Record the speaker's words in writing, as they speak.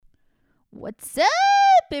What's up,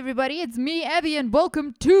 everybody? It's me, Abby, and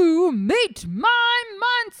welcome to Meet My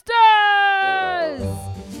Monsters!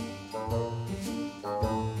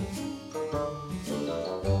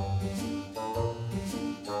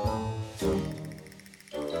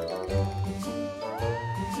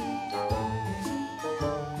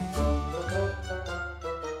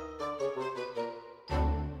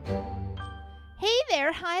 Hey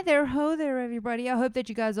there, hi there, ho there, everybody. I hope that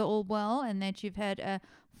you guys are all well and that you've had a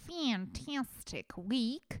fantastic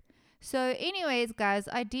week. So anyways, guys,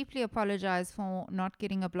 I deeply apologize for not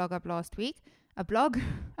getting a blog up last week. A blog?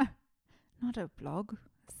 Not a blog,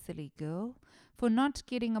 silly girl. For not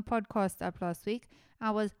getting a podcast up last week.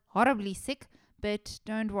 I was horribly sick, but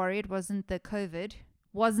don't worry, it wasn't the COVID.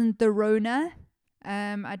 Wasn't the Rona.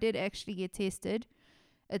 I did actually get tested.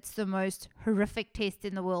 It's the most horrific test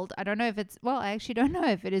in the world. I don't know if it's, well, I actually don't know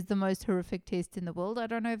if it is the most horrific test in the world. I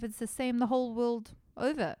don't know if it's the same the whole world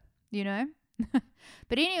over, you know?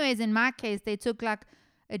 But anyways, in my case, they took like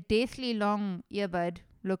a deathly long earbud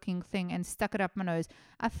looking thing and stuck it up my nose.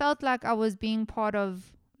 I felt like I was being part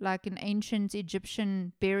of like an ancient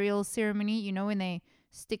Egyptian burial ceremony, you know, when they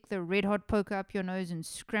stick the red hot poker up your nose and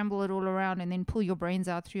scramble it all around and then pull your brains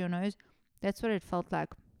out through your nose. That's what it felt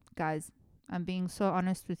like, guys. I'm being so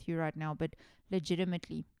honest with you right now, but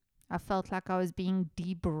legitimately, I felt like I was being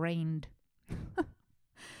de-brained.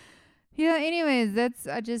 Yeah, anyways,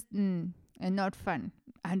 and not fun.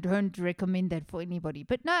 I don't recommend that for anybody.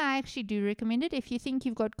 But no, I actually do recommend it. If you think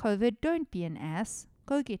you've got COVID, don't be an ass.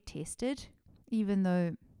 Go get tested, even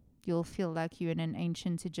though you'll feel like you're in an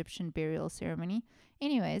ancient Egyptian burial ceremony.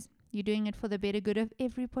 Anyways, you're doing it for the better good of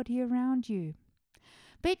everybody around you.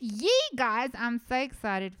 But yeah, guys, I'm so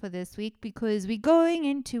excited for this week because we're going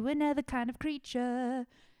into another kind of creature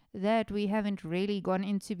that we haven't really gone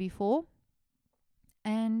into before.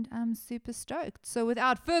 And I'm super stoked. So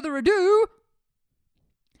without further ado,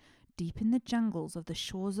 deep in the jungles of the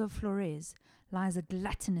shores of Flores lies a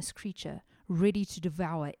gluttonous creature ready to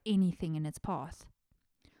devour anything in its path.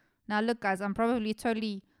 Now look, guys, I'm probably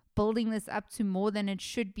totally building this up to more than it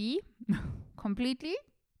should be completely.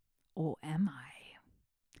 Or am I?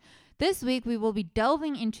 This week, we will be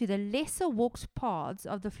delving into the lesser walked paths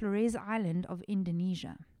of the Flores Island of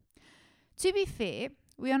Indonesia. To be fair,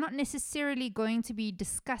 we are not necessarily going to be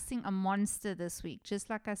discussing a monster this week, just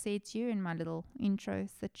like I said to you in my little intro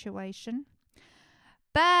situation.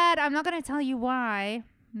 But I'm not going to tell you why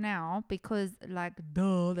now, because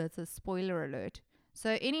that's a spoiler alert.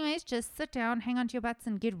 So anyways, just sit down, hang on to your butts,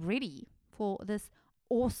 and get ready for this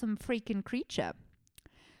awesome freaking creature.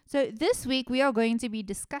 So this week we are going to be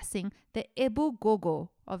discussing the Ebu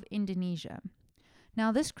Gogo of Indonesia.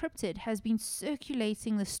 Now this cryptid has been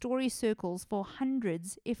circulating the story circles for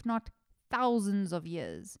hundreds, if not thousands of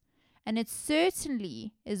years. And it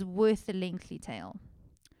certainly is worth the lengthy tale.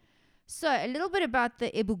 So a little bit about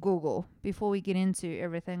the Ebu Gogo before we get into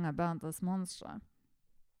everything about this monster.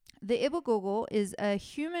 The Ebu Gogo is a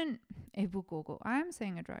human... Ebu Gogo. I am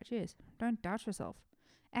saying it right, yes. Don't doubt yourself.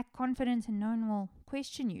 Act confident and no one will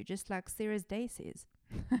question you, just like Sarah's Day says.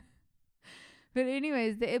 But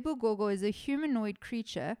anyways, the Ebu Gogo is a humanoid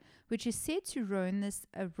creature which is said to roam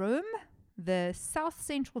the south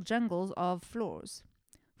central jungles of Flores.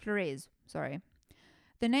 The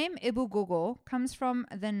name Ebu Gogo comes from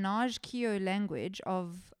the Najkio language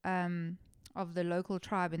of the local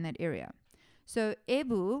tribe in that area. So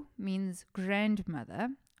Ebu means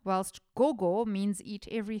grandmother, whilst Gogo means eat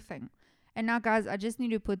everything. And now, guys, I just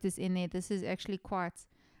need to put this in there. This is actually quite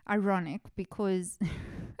ironic because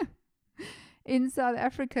in South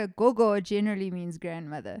Africa, Gogo generally means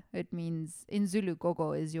grandmother. It means, in Zulu,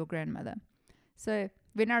 Gogo is your grandmother. So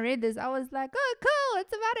when I read this, I was like, oh, cool,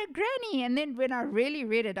 it's about a granny. And then when I really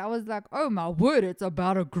read it, I was like, oh, my word, it's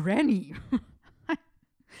about a granny.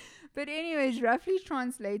 But anyways, roughly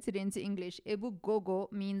translated into English, Ebu Gogo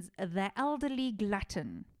means the elderly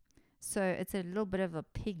glutton. So it's a little bit of a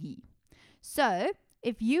piggy. So,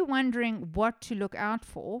 if you're wondering what to look out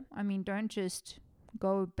for, I mean, don't just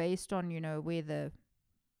go based on, where the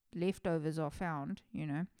leftovers are found,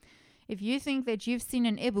 If you think that you've seen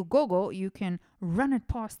an Ebu Gogo, you can run it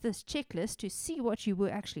past this checklist to see what you were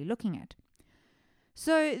actually looking at.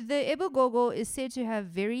 So, the Ebu Gogo is said to have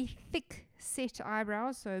very thick set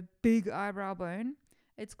eyebrows, so big eyebrow bone.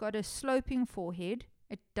 It's got a sloping forehead.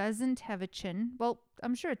 It doesn't have a chin. Well,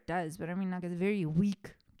 I'm sure it does, but I mean, like, it's very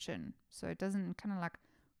weak chin, so it doesn't kind of like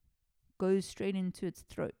go straight into its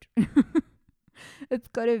throat. It's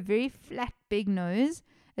got a very flat big nose.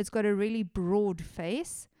 It's got a really broad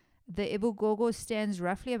face. The Ebu Gogo stands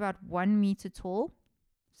roughly about 1 meter tall.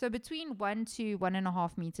 So between 1 to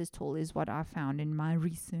 1.5 meters tall is what I found in my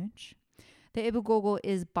research. The Ibugogo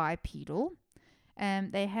is bipedal.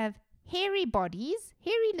 They have hairy bodies,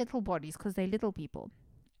 hairy little bodies because they're little people.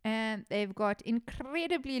 And they've got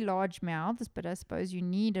incredibly large mouths, but I suppose you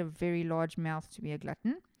need a very large mouth to be a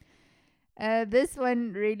glutton. This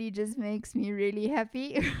one really just makes me really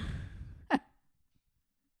happy.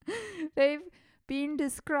 They've been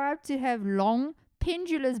described to have long,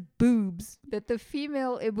 pendulous boobs that the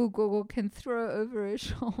female Ibugogo can throw over her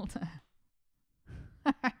shoulder.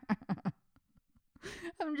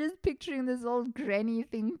 I'm just picturing this old granny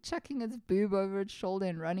thing chucking its boob over its shoulder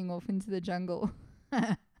and running off into the jungle.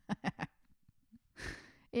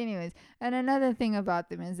 Anyways, and another thing about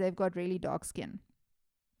them is they've got really dark skin.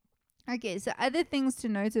 Okay, so other things to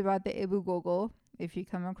note about the Ibugogo, if you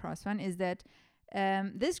come across one, is that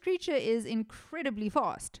this creature is incredibly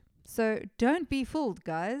fast. So don't be fooled,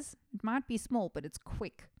 guys. It might be small, but it's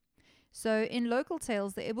quick. So in local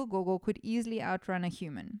tales, the Ibugogo could easily outrun a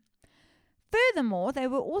human. Furthermore, they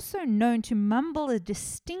were also known to mumble a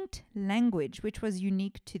distinct language which was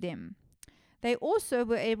unique to them. They also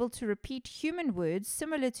were able to repeat human words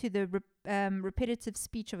similar to the repetitive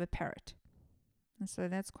speech of a parrot. And so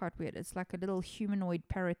that's quite weird. It's like a little humanoid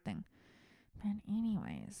parrot thing. But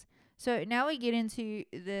anyways, so now we get into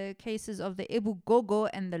the cases of the Ibugogo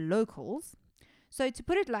and the locals. So to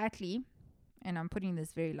put it lightly, and I'm putting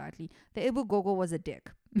this very lightly, the Ibugogo was a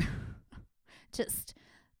dick. Just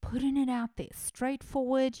putting it out there,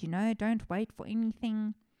 straightforward, don't wait for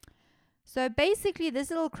anything. So basically, this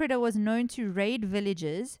little critter was known to raid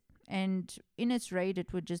villages, and in its raid,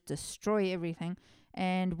 it would just destroy everything.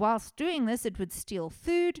 And whilst doing this, it would steal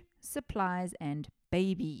food, supplies, and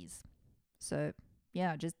babies. So,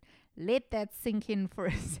 yeah, just let that sink in for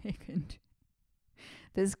a second.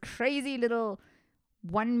 This crazy little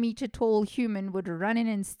 1 meter tall human would run in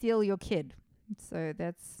and steal your kid. So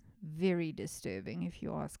that's very disturbing, if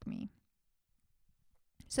you ask me.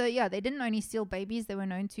 So yeah, they didn't only steal babies, they were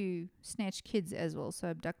known to snatch kids as well, so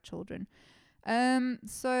abduct children.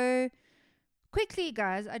 So quickly,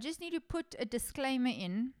 guys, I just need to put a disclaimer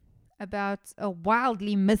in about a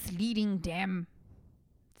wildly misleading damn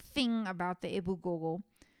thing about the Ibugogo.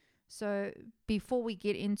 So before we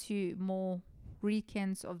get into more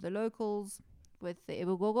recounts of the locals with the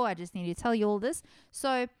Ibugogo, I just need to tell you all this.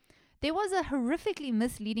 So there was a horrifically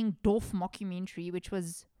misleading Dorf mockumentary which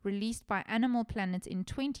was released by Animal Planet in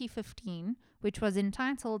 2015, which was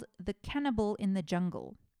entitled The Cannibal in the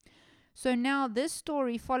Jungle. So now this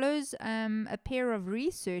story follows a pair of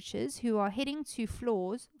researchers who are heading to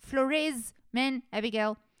Flores,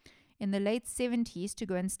 Abigail, in the late 70s to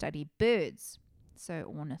go and study birds,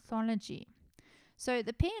 so ornithology. So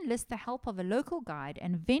the pair enlist the help of a local guide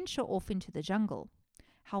and venture off into the jungle.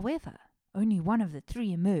 However, only one of the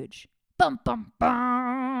three emerge. Bum, bum,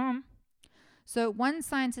 bum. So one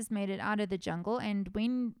scientist made it out of the jungle, and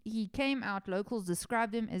when he came out, locals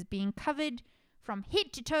described him as being covered from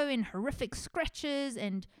head to toe in horrific scratches,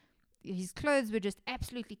 and his clothes were just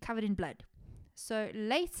absolutely covered in blood. So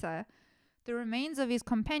later, the remains of his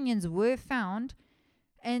companions were found,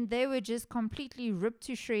 and they were just completely ripped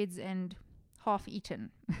to shreds and half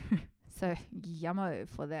eaten. So yummo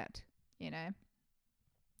for that,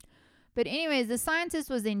 But anyways, the scientist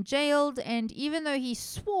was then jailed, and even though he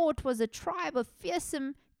swore it was a tribe of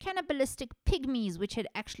fearsome cannibalistic pygmies which had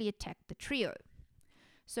actually attacked the trio.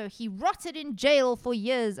 So he rotted in jail for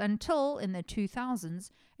years until, in the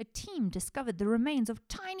 2000s, a team discovered the remains of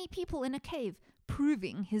tiny people in a cave,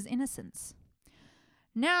 proving his innocence.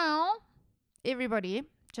 Now, everybody,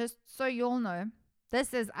 just so you all know,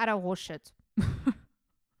 this is utter horseshit.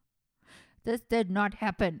 This did not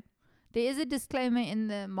happen. There is a disclaimer in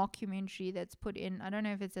the mockumentary that's put in. I don't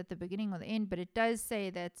know if it's at the beginning or the end, but it does say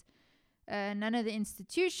that none of the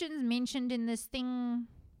institutions mentioned in this thing,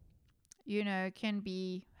 can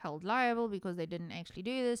be held liable because they didn't actually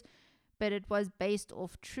do this. But it was based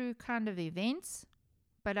off true kind of events.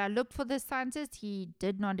 But I looked for the scientist. He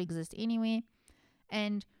did not exist anywhere.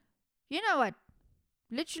 And you know what?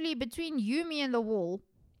 Literally between you, me, and the wall,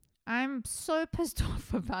 I'm so pissed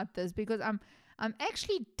off about this because I'm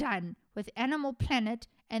actually done with Animal Planet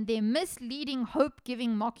and their misleading,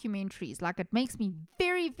 hope-giving mockumentaries. Like, it makes me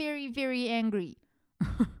very, very, very angry.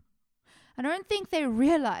 I don't think they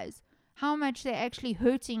realize how much they're actually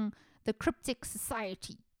hurting the cryptic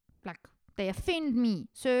society. Like, they offend me.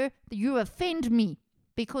 Sir, you offend me.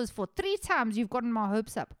 Because for 3 times you've gotten my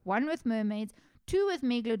hopes up. 1 with mermaids, 2 with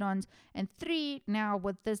megalodons, and 3 now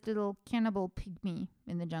with this little cannibal pygmy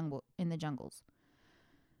in the jungles.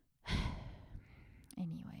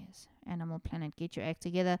 Anyways, Animal Planet, get your act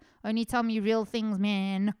together. Only tell me real things,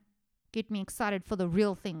 man. Get me excited for the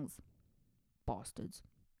real things. Bastards.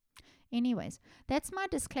 Anyways, that's my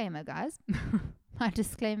disclaimer, guys. My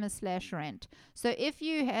disclaimer / rant. So if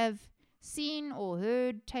you have seen or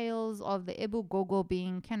heard tales of the Ebu Gogo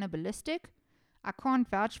being cannibalistic, I can't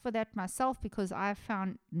vouch for that myself because I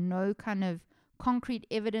found no kind of concrete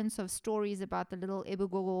evidence of stories about the little Ebu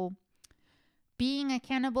Gogo being a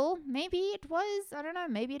cannibal. Maybe it was, I don't know,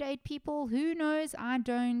 maybe it ate people. Who knows? I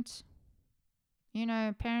don't.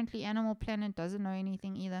 Apparently Animal Planet doesn't know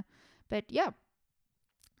anything either. But yeah.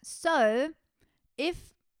 So,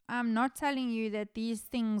 if I'm not telling you that these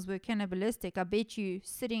things were cannibalistic, I bet you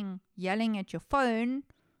sitting yelling at your phone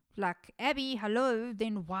like, Abby, hello,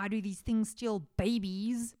 then why do these things steal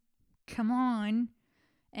babies? Come on.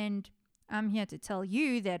 And I'm here to tell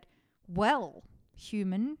you that, well,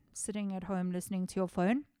 human sitting at home listening to your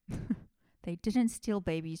phone, they didn't steal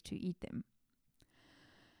babies to eat them.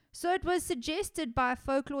 So it was suggested by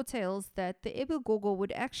folklore tales that the Ebu Gogo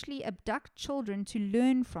would actually abduct children to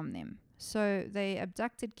learn from them. So they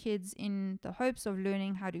abducted kids in the hopes of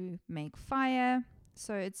learning how to make fire.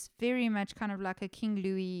 So it's very much kind of like a King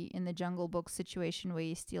Louis in the Jungle Book situation where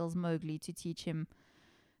he steals Mowgli to teach him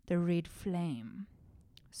the red flame.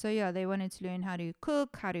 So yeah, they wanted to learn how to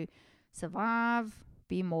cook, how to survive,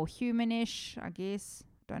 be more humanish, I guess.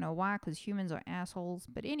 Don't know why, because humans are assholes.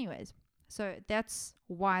 But anyways, so that's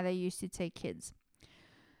why they used to take kids.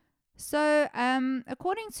 So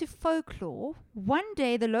according to folklore, one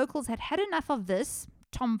day the locals had had enough of this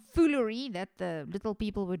tomfoolery that the little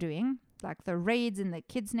people were doing, like the raids and the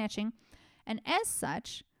kid snatching, and as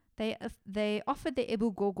such, they offered the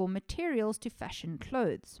Ebu Gogo materials to fashion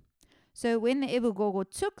clothes. So when the Ebu Gogo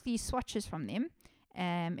took these swatches from them,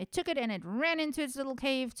 it took it and it ran into its little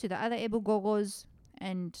cave to the other Ebu Gogos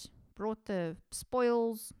and brought the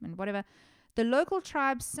spoils and whatever. The local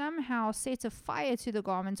tribe somehow set a fire to the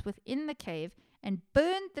garments within the cave and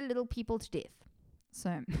burned the little people to death.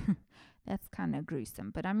 So that's kind of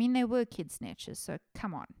gruesome. But I mean, they were kid snatchers, so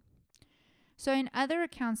come on. So in other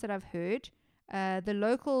accounts that I've heard, the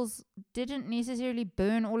locals didn't necessarily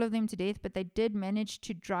burn all of them to death, but they did manage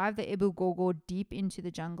to drive the Ebu Gogo deep into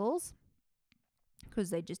the jungles because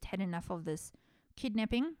they just had enough of this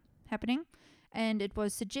kidnapping happening. And it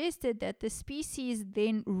was suggested that the species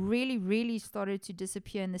then really, really started to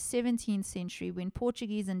disappear in the 17th century when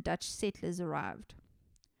Portuguese and Dutch settlers arrived.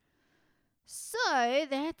 So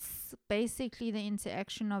that's basically the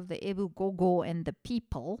interaction of the Ebu Gogo and the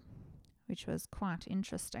people, which was quite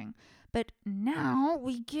interesting. But now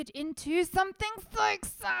we get into something so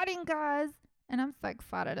exciting, guys. And I'm so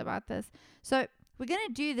excited about this. So we're going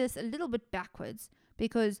to do this a little bit backwards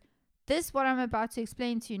because what I'm about to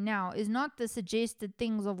explain to you now is not the suggested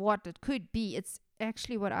things of what it could be. It's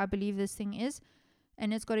actually what I believe this thing is.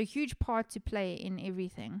 And it's got a huge part to play in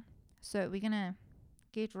everything. So we're going to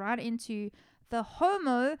get right into the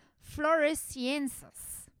Homo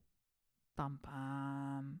floresiensis. Bum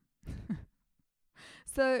bum.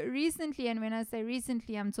 So recently, and when I say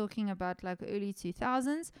recently, I'm talking about like early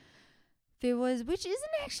 2000s, there was, which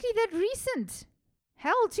isn't actually that recent.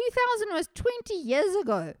 Hell, 2000 was 20 years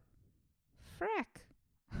ago. Frack.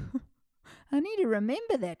 I need to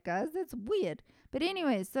remember that, guys. That's weird. But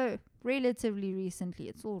anyway, so relatively recently,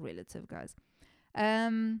 it's all relative, guys.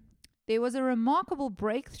 There was a remarkable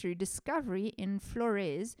breakthrough discovery in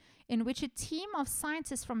Flores in which a team of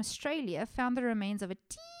scientists from Australia found the remains of a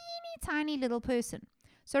teeny tiny little person.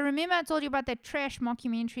 So remember I told you about that trash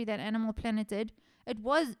mockumentary that Animal Planet did? It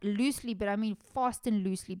was loosely, but I mean fast and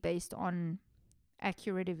loosely based on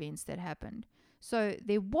accurate events that happened. So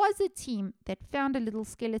there was a team that found a little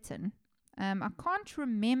skeleton. I can't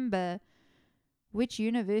remember which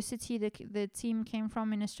university the team came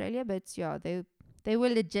from in Australia, but yeah, they were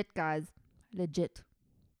legit, guys. Legit.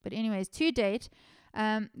 But anyways, to date,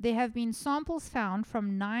 there have been samples found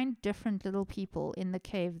from 9 different little people in the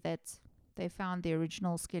cave that they found the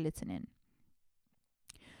original skeleton in.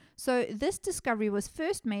 So this discovery was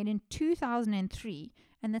first made in 2003,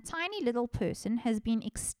 and the tiny little person has been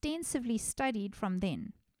extensively studied from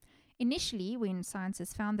then. Initially, when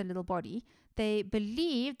scientists found the little body, they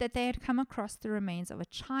believed that they had come across the remains of a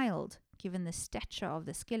child, given the stature of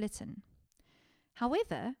the skeleton.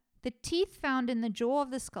 However, the teeth found in the jaw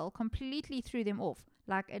of the skull completely threw them off,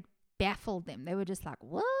 like it baffled them. They were just like,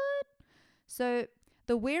 what? So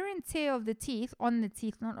the wear and tear of the teeth, on the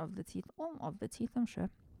teeth, not of the teeth, all of the teeth, I'm sure.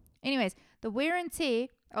 Anyways, the wear and tear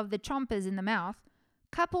of the chompers in the mouth,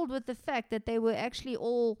 coupled with the fact that they were actually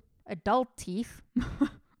all adult teeth,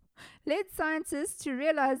 led scientists to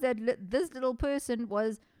realize that this little person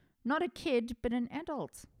was not a kid, but an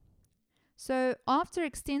adult. So after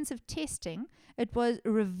extensive testing, it was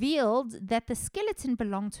revealed that the skeleton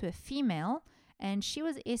belonged to a female and she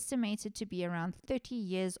was estimated to be around 30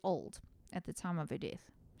 years old at the time of her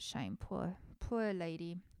death. Shame, poor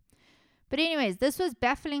lady. But anyways, this was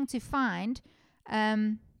baffling to find.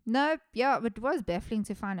 It was baffling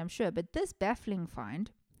to find, I'm sure. But this baffling find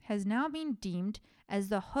has now been deemed as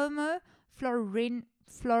the Homo floresiensis.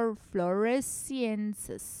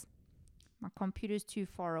 My computer's too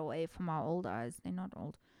far away for my old eyes. They're not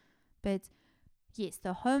old. But yes,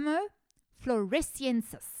 the Homo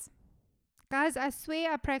floresiensis. Guys, I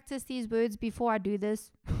swear I practice these words before I do this.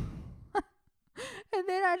 And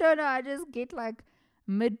then I don't know, I just get like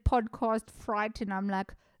mid-podcast fright and I'm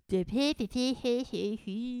like, but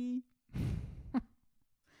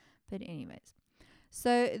anyways.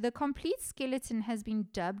 So the complete skeleton has been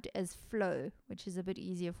dubbed as Flo, which is a bit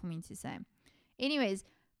easier for me to say. Anyways,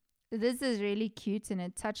 this is really cute and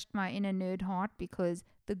it touched my inner nerd heart because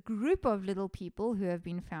the group of little people who have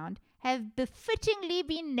been found have befittingly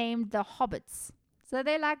been named the Hobbits. So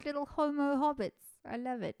they're like little Homo Hobbits. I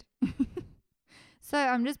love it. So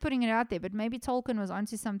I'm just putting it out there, but maybe Tolkien was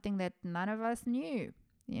onto something that none of us knew,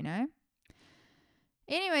 you know?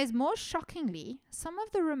 Anyways, more shockingly, some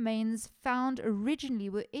of the remains found originally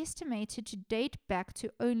were estimated to date back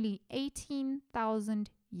to only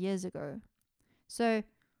 18,000 years ago. So,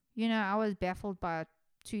 you know, I was baffled by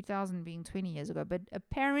 2000 being 20 years ago, but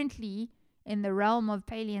apparently in the realm of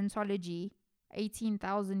paleontology,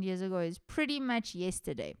 18,000 years ago is pretty much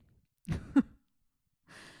yesterday.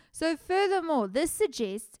 So furthermore, this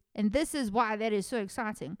suggests, and this is why that is so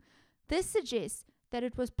exciting, this suggests that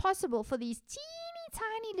it was possible for these teeny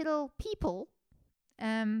tiny little people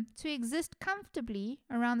to exist comfortably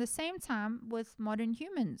around the same time with modern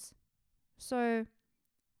humans. So,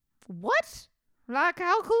 what? Like,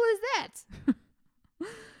 how cool is that?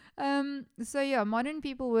 Modern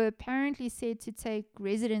people were apparently said to take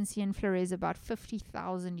residency in Flores about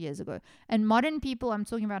 50,000 years ago. And modern people, I'm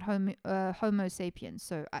talking about Homo sapiens,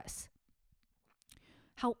 so us.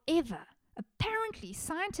 However, apparently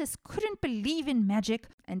scientists couldn't believe in magic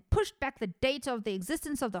and pushed back the date of the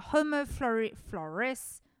existence of the Homo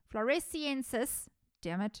floresiensis,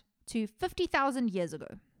 to 50,000 years ago.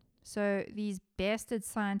 So these bastard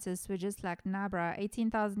scientists were just like, nah, bruh,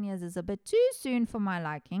 18,000 years is a bit too soon for my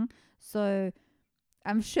liking. So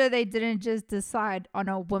I'm sure they didn't just decide on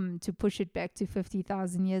a whim to push it back to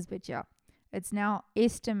 50,000 years. But yeah, it's now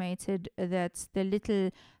estimated that the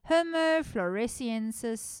little Homo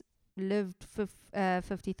floresiensis lived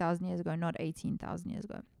 50,000 years ago, not 18,000 years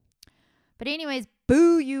ago. But anyways,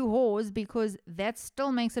 boo you whores, because that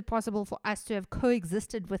still makes it possible for us to have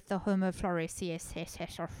coexisted with the Homo floresiensis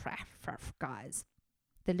guys,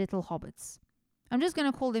 the little hobbits. I'm just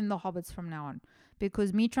going to call them the hobbits from now on,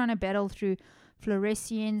 because me trying to battle through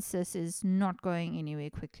floresiensis is not going anywhere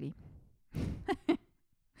quickly.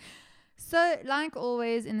 So, like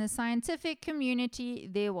always, in the scientific community,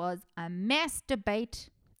 there was a mass debate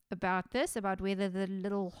about this, about whether the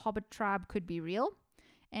little hobbit tribe could be real.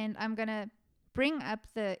 And I'm going to bring up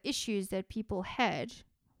the issues that people had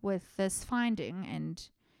with this finding. And,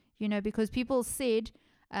 you know, because people said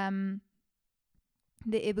the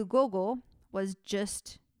Ebugogo was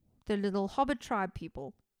just the little hobbit tribe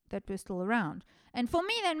people that were still around. And for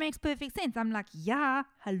me, that makes perfect sense. I'm like, yeah,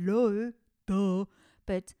 hello, duh.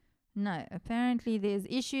 But no, apparently there's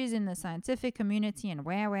issues in the scientific community and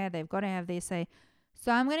where they've got to have their say.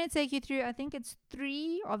 So I'm going to take you through, I think it's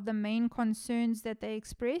 3 of the main concerns that they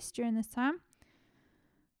expressed during this time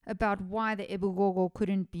about why the Ebugogo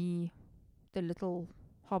couldn't be the little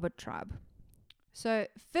hobbit tribe. So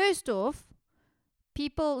first off,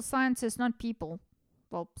 scientists, not people,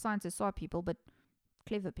 well, scientists are people, but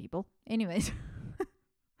clever people. Anyways,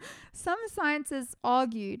 some scientists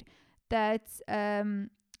argued that the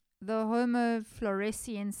Homo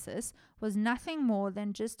floresiensis was nothing more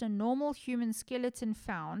than just a normal human skeleton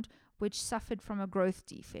found which suffered from a growth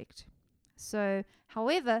defect. So,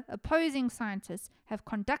 however, opposing scientists have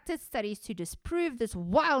conducted studies to disprove this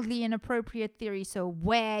wildly inappropriate theory, so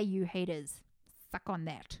where you haters? Suck on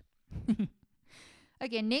that.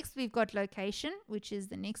 Okay, next we've got location, which is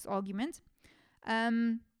the next argument.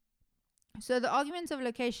 So the argument of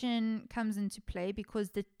location comes into play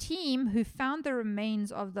because the team who found the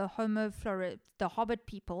remains of the the Hobbit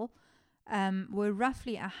people, were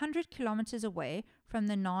roughly 100 kilometers away from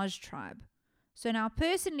the Naj tribe. So now,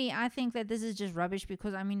 personally, I think that this is just rubbish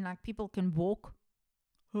because, I mean, like, people can walk.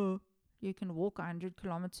 You can walk 100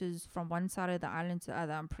 kilometers from one side of the island to the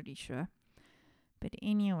other, I'm pretty sure. But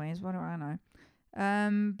anyways, what do I know?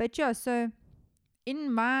 But yeah, so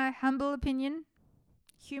in my humble opinion,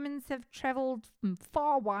 humans have traveled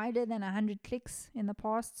far wider than 100 clicks in the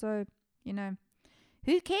past. So, you know,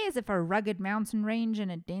 Who cares if a rugged mountain range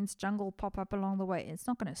and a dense jungle pop up along the way? It's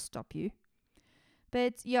not going to stop you.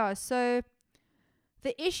 But yeah, so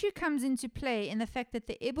the issue comes into play in the fact that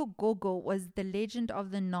the Ebugogo was the legend of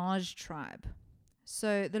the Naj tribe.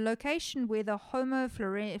 So the location where the Homo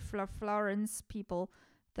florens people,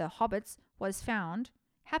 the hobbits, was found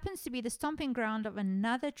happens to be the stomping ground of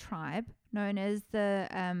another tribe known as the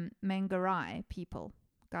Manggarai people.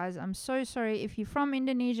 Guys, I'm so sorry if you're from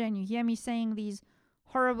Indonesia and you hear me saying these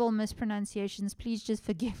horrible mispronunciations. Please just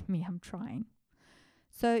forgive me. I'm trying.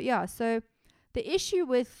 So yeah, so the issue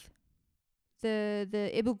with the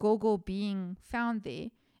Ebugogo being found there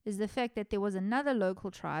is the fact that there was another local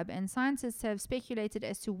tribe, and scientists have speculated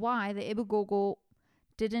as to why the Ebugogo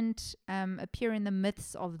didn't appear in the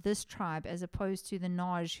myths of this tribe as opposed to the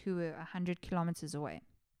Naj, who were 100 kilometers away.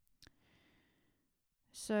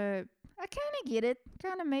 So I kind of get it,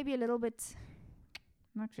 kind of maybe a little bit,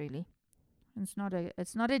 not really.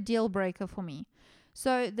 It's not a deal breaker for me.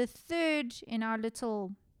 So the third in our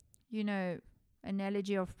little,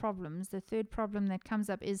 analogy of problems, the third problem that comes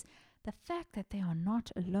up is the fact that they are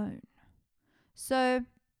not alone. So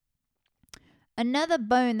another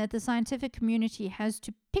bone that the scientific community has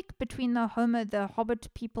to pick between the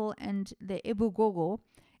Hobbit people and the Ebugogo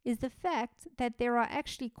is the fact that there are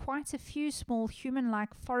actually quite a few small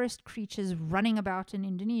human-like forest creatures running about in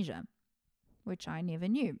Indonesia, which I never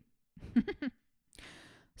knew.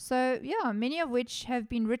 So, yeah, many of which have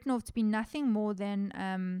been written off to be nothing more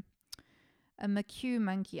than a macaque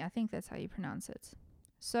monkey. I think that's how you pronounce it.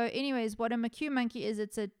 So, anyways, what a macaque monkey is,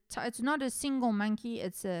 it's not a single monkey.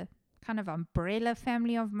 It's a kind of umbrella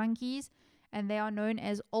family of monkeys, and they are known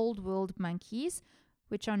as Old World monkeys,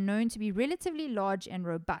 which are known to be relatively large and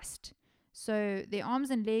robust. So their arms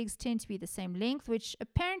and legs tend to be the same length, which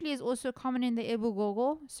apparently is also common in the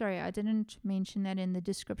Ebugogo. Sorry, I didn't mention that in the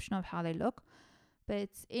description of how they look. But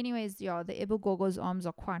anyways, yeah, the Ebugogo's arms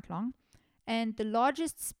are quite long. And the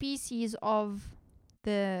largest species of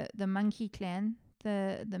the monkey clan,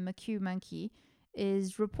 the macaque monkey,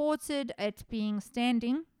 is reported at being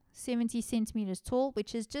standing 70 centimeters tall,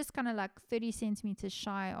 which is just kind of like 30 centimeters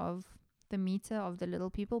shy of the meter of the little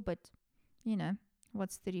people. But,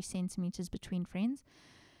 what's 30 centimeters between friends?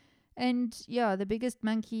 And yeah, the biggest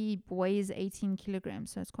monkey weighs 18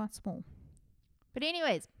 kilograms, so it's quite small. But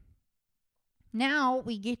anyways, now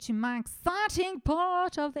we get to my exciting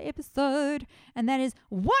part of the episode, and that is,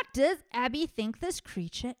 what does Abby think this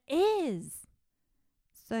creature is?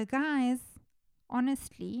 So guys,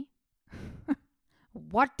 honestly,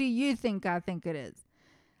 what do you think I think it is?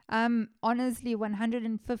 Honestly,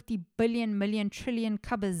 150 billion million trillion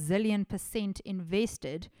kabazillion %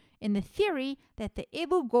 invested in the theory that the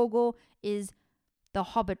Ebugogo is the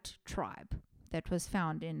Hobbit tribe that was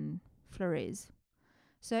found in Flores.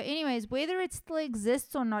 So anyways, whether it still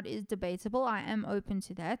exists or not is debatable. I am open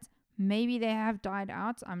to that. Maybe they have died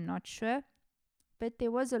out. I'm not sure. But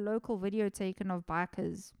there was a local video taken of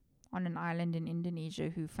bikers on an island in Indonesia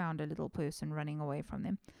who found a little person running away from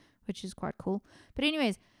them, which is quite cool. But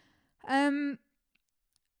anyways, I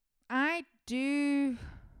do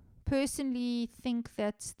personally think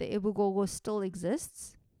that the Ebugogo still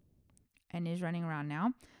exists and is running around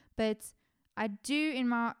now. But I do in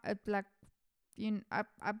my, I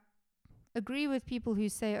agree with people who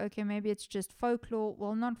say, okay, maybe it's just folklore.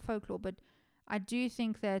 Well, not folklore, but I do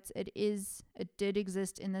think that it did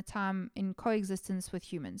exist in the time in coexistence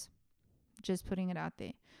with humans. Just putting it out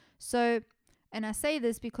there. So, and I say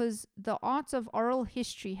this because the art of oral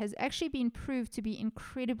history has actually been proved to be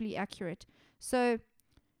incredibly accurate. So,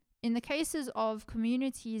 in the cases of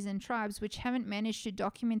communities and tribes which haven't managed to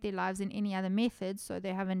document their lives in any other method, so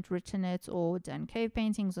they haven't written it or done cave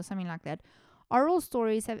paintings or something like that, oral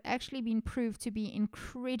stories have actually been proved to be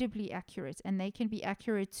incredibly accurate, and they can be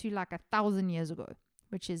accurate to like 1,000 years ago,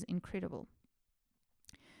 which is incredible.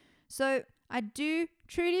 So I do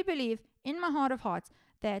truly believe in my heart of hearts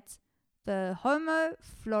that the Homo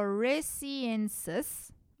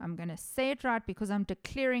floresiensis, I'm going to say it right because I'm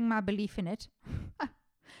declaring my belief in it,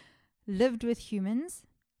 lived with humans,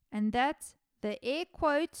 and that the air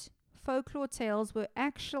quote folklore tales were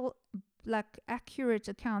actual, like, accurate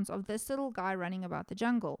accounts of this little guy running about the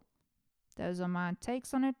jungle. Those are my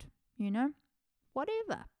takes on it,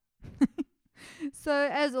 whatever. So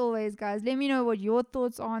as always, guys, let me know what your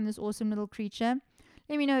thoughts are on this awesome little creature.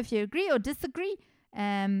 Let me know if you agree or disagree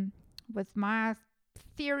with my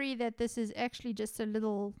theory that this is actually just a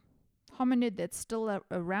little hominid that's still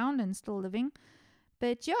around and still living.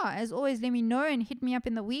 But yeah, as always, let me know and hit me up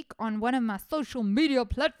in the week on one of my social media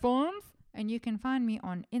platforms. And you can find me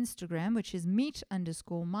on Instagram, which is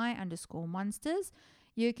meet_my_monsters.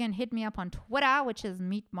 You can hit me up on Twitter, which is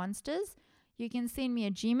Meat Monsters. You can send me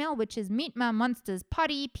a Gmail, which is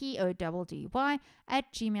meetmymonsterspoddy, PODDY,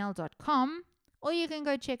 @gmail.com. Or you can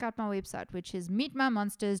go check out my website, which is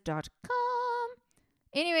meetmymonsters.com.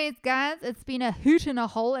 Anyways, guys, it's been a hoot and a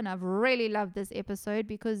hole, and I've really loved this episode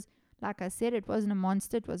because, like I said, it wasn't a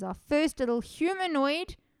monster. It was our first little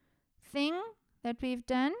humanoid thing that we've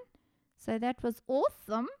done. So that was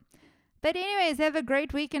awesome. But anyways, have a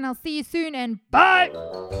great week, and I'll see you soon, and bye!